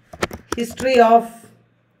history of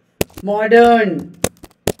modern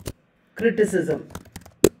criticism?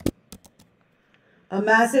 A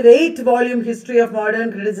massive 8-volume history of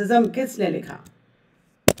modern criticism किसने लिखा?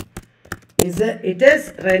 It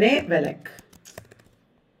is René Welleck.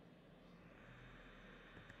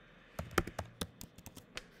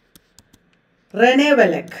 René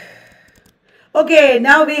Welleck. Okay,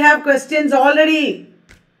 now we have questions already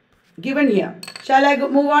given here. Shall I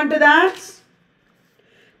move on to that?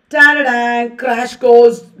 Ta-da-da, crash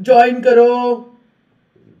course, join karo.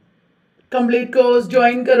 Complete course,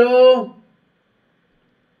 join karo.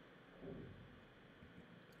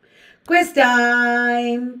 Quiz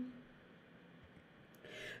time.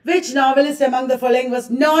 Which novelist among the following was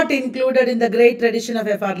not included in the great tradition of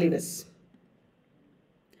F.R. Lewis?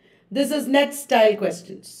 This is net style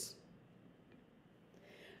questions.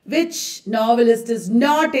 Which novelist is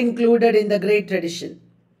not included in the great tradition?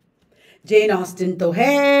 Jane Austen तो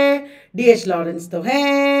है, D.H. Lawrence तो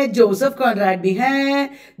है, Joseph Conrad भी है,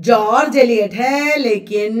 George Eliot है,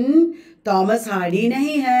 लेकिन Thomas Hardy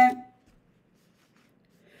नहीं है.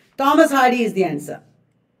 Thomas Hardy is the answer.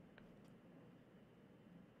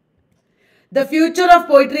 The future of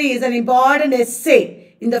poetry is an important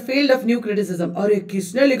essay in the field of new criticism. अरे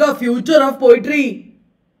किसने लिखा future of poetry?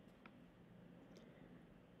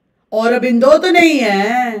 औरबिंदो तो नहीं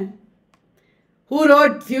है. Who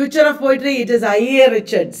wrote Future of Poetry? It is I.A.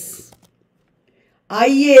 Richards.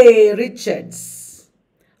 I.A. Richards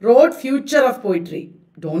wrote Future of Poetry.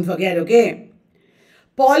 Don't forget, okay?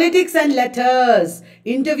 Politics and Letters,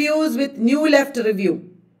 Interviews with New Left Review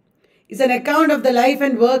is an account of the life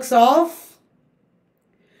and works of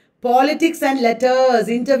Politics and Letters,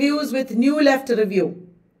 Interviews with New Left Review.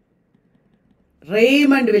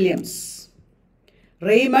 Raymond Williams.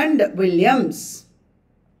 Raymond Williams.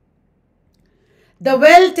 The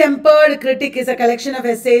Well-Tempered Critic is a collection of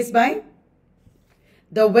essays by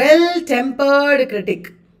The Well-Tempered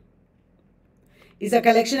Critic is a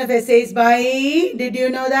collection of essays by, did you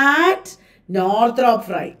know that? Northrop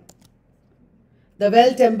Frye. The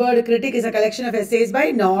Well-Tempered Critic is a collection of essays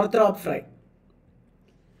by Northrop Frye.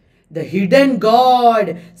 The Hidden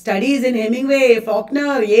God, Studies in Hemingway,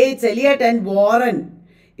 Faulkner, Yeats, Eliot and Warren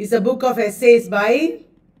is a book of essays by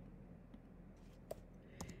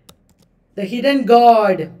The Hidden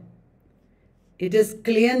God. It is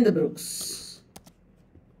Cleon the Brooks.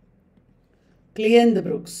 Cleon the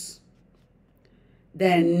Brooks.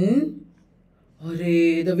 Then,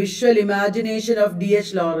 The Visual Imagination of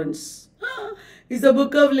D.H. Lawrence is a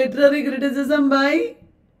book of literary criticism by,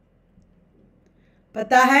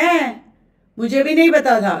 पता है? मुझे भी नहीं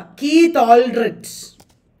पता था. Keith ऑल्ड्रिच.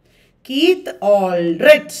 Keith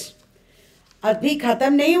ऑल्ड्रिच. अभी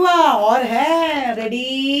खत्म नहीं हुआ और है.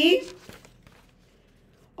 रेडी?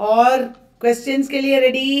 और क्वेश्चंस के लिए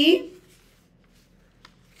रेडी?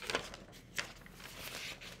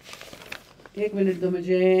 एक मिनट दो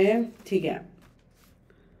मुझे. ठीक है.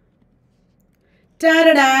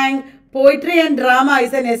 Ta-da-dang! Poetry and Drama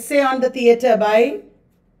is an essay on the theatre by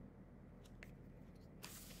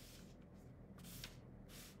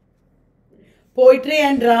Poetry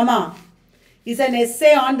and Drama is an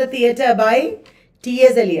essay on the theatre by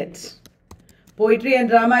T.S. Eliot. Poetry and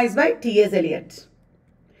Drama is by T.S. Eliot.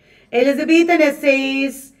 Elizabethan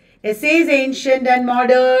essays. Essays ancient and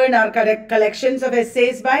modern are collections of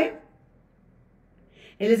essays by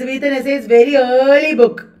Elizabethan essays, very early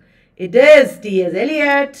book. It is T.S.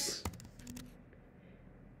 Eliot.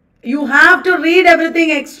 You have to read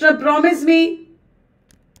everything extra, promise me.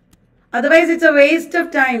 Otherwise, it's a waste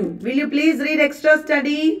of time. Will you please read extra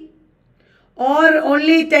study? Or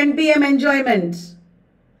only 10 p.m. enjoyment?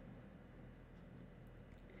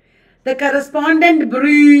 The Correspondent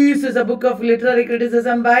Breeze is a book of literary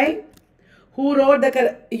criticism by? Who wrote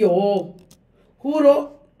the... Who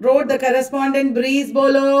wrote the Correspondent Breeze,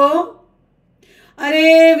 bolo?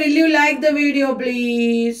 Arey, will you like the video,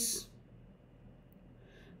 please?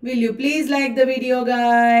 Will you please like the video,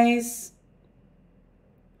 guys?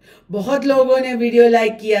 बहुत लोगों ने video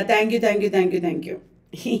like किया. Thank you, thank you, thank you, thank you.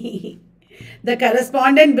 The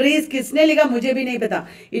Correspondent Breeze किसने लिखा मुझे भी नहीं पता.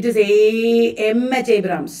 It is M.H.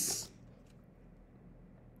 Abrams.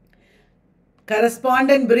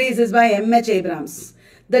 Correspondent Breeze is by M.H. Abrams.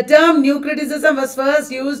 The term new criticism was first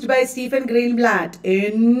used by Stephen Greenblatt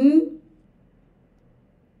in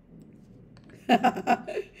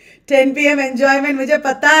 10 p.m. enjoyment. मुझे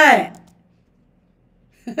पता है.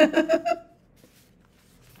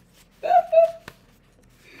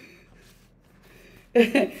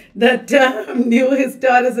 The term new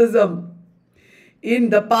historicism in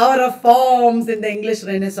the power of forms in the English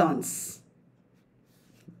Renaissance.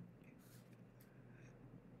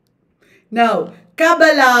 Now,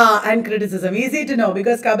 Kabbalah and criticism. Easy to know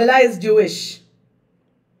because Kabbalah is Jewish.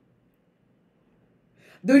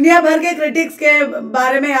 दुनिया भर के critics के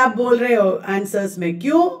बारे में आप बोल रहे हो आंसर्स में.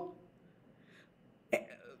 क्यों?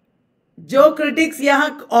 जो क्रिटिक्स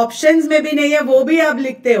यहाँ ऑप्शंस में भी नहीं है वो भी आप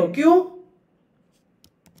लिखते हो. क्यों?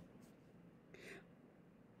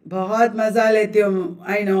 बहुत मजा लेते हो.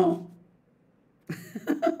 I know.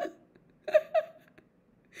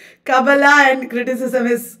 Kabbalah and criticism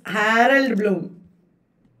is Harold Bloom.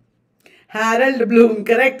 Harold Bloom.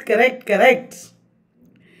 Correct, correct, correct.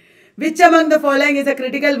 Which among the following is a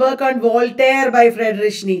critical work on Voltaire by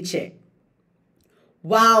Friedrich Nietzsche?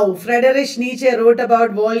 Wow, Friedrich Nietzsche wrote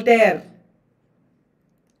about Voltaire.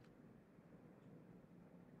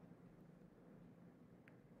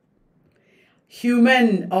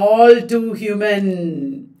 Human, all too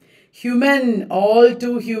human. Human, all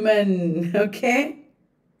too human. Okay?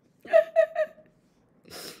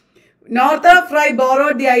 Northrop Frye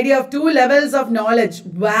borrowed the idea of two levels of knowledge.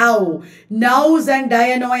 Wow. Nous and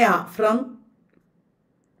dianoia from?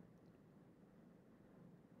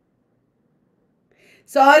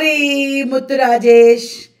 Sorry, Muthu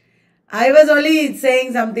Rajesh. I was only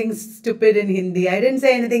saying something stupid in Hindi. I didn't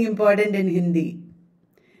say anything important in Hindi.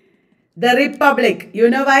 The Republic. You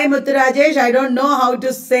know why, Muthu Rajesh? I don't know how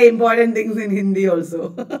to say important things in Hindi also.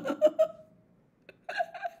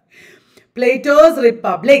 Plato's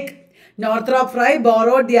Republic. Northrop Frye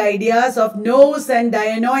borrowed the ideas of nous and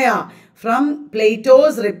dianoia from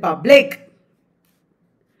Plato's Republic.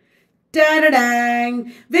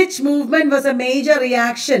 Ta-da-dang! Which movement was a major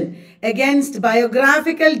reaction against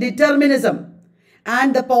biographical determinism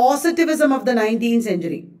and the positivism of the 19th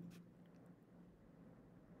century?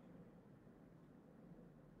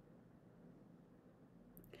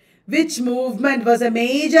 Which movement was a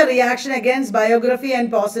major reaction against biography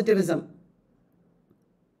and positivism?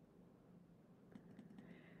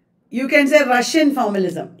 You can say Russian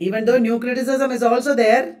formalism, even though new criticism is also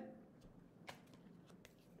there.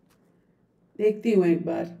 देखती हूँ एक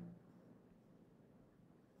बार.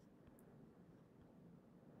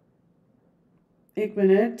 एक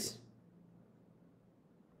minute.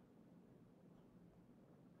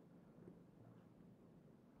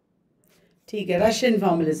 ठीक है, Russian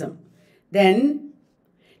formalism. Then,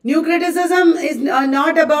 new criticism is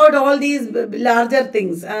not about all these larger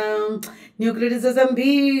things. New criticism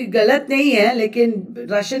भी गलत नहीं है, लेकिन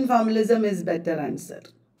Russian formalism is better answer.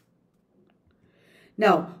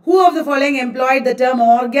 Now, who of the following employed the term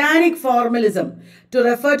organic formalism to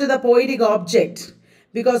refer to the poetic object?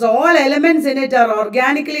 Because all elements in it are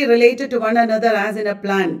organically related to one another as in a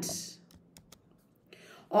plant.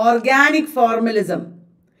 Organic formalism.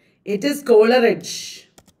 It is Coleridge.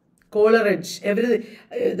 Coleridge.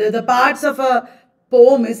 The parts of a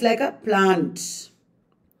poem is like a plant.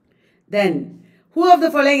 Then, who of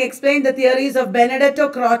the following explained the theories of Benedetto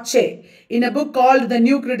Croce in a book called The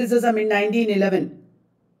New Criticism in 1911?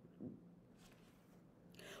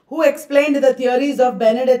 Who explained the theories of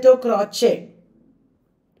Benedetto Croce?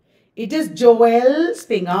 It is Joel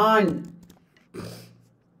Spingarn.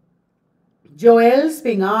 Joel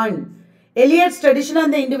Spingarn. Eliot's Tradition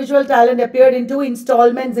and the Individual Talent appeared in 2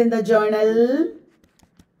 installments in the journal.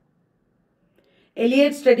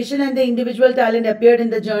 Eliot's tradition and the individual talent appeared in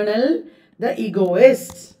the journal The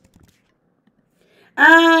Egoists.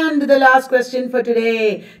 And the last question for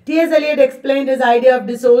today. T.S. Eliot explained his idea of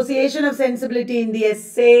dissociation of sensibility in the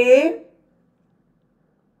essay.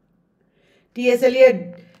 T.S.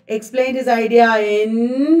 Eliot explained his idea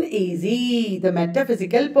in Easy, The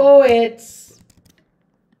Metaphysical Poets.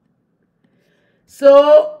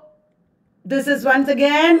 So, this is once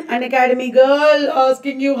again an Academy girl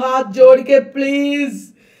asking you, haath jod ke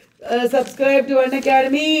please subscribe to an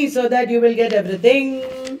Academy so that you will get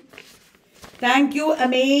everything. Thank you,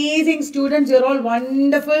 amazing students. You're all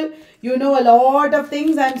wonderful. You know a lot of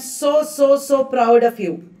things. I'm so proud of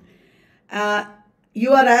you.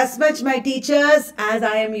 You are as much my teachers as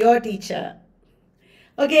I am your teacher.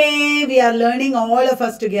 Okay, we are learning all of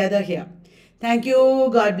us together here. Thank you.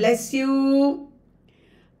 God bless you.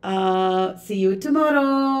 See you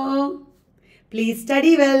tomorrow. Please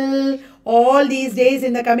study well. All these days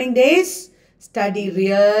in the coming days, study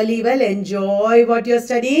really well. Enjoy what you're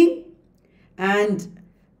studying. And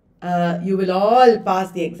you will all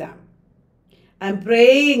pass the exam. I'm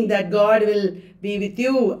praying that God will be with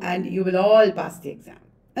you and you will all pass the exam.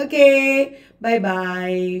 Okay,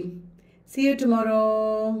 bye-bye. See you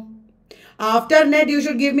tomorrow. After NET, you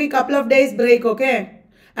should give me a couple of days break, okay?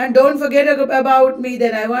 And don't forget about me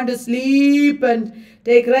then. I want to sleep and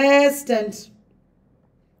take rest. And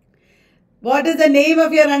what is the name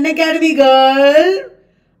of your Unacademy girl?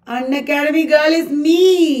 Unacademy girl is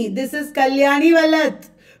me. This is Kalyani Vallath.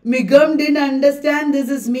 Migam didn't understand this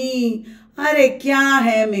is me. अरे क्या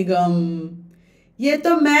है मिगम, ये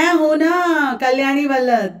तो मैं हूं ना कल्याणी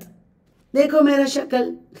वल्लथ. देखो मेरा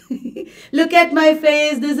शक्ल. Look at my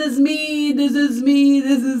face. This is me. This is me.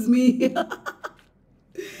 This is me.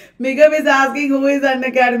 Migam is asking who is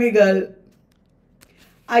Unacademy girl.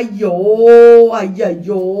 Ayyo,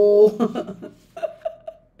 ayyo.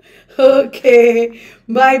 Okay,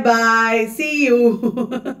 bye bye. See you.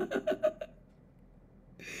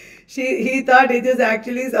 He thought it is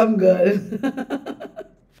actually some girl.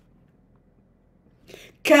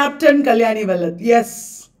 Captain Kalyani Vallath.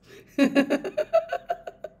 Yes.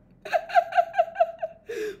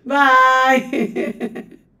 Bye.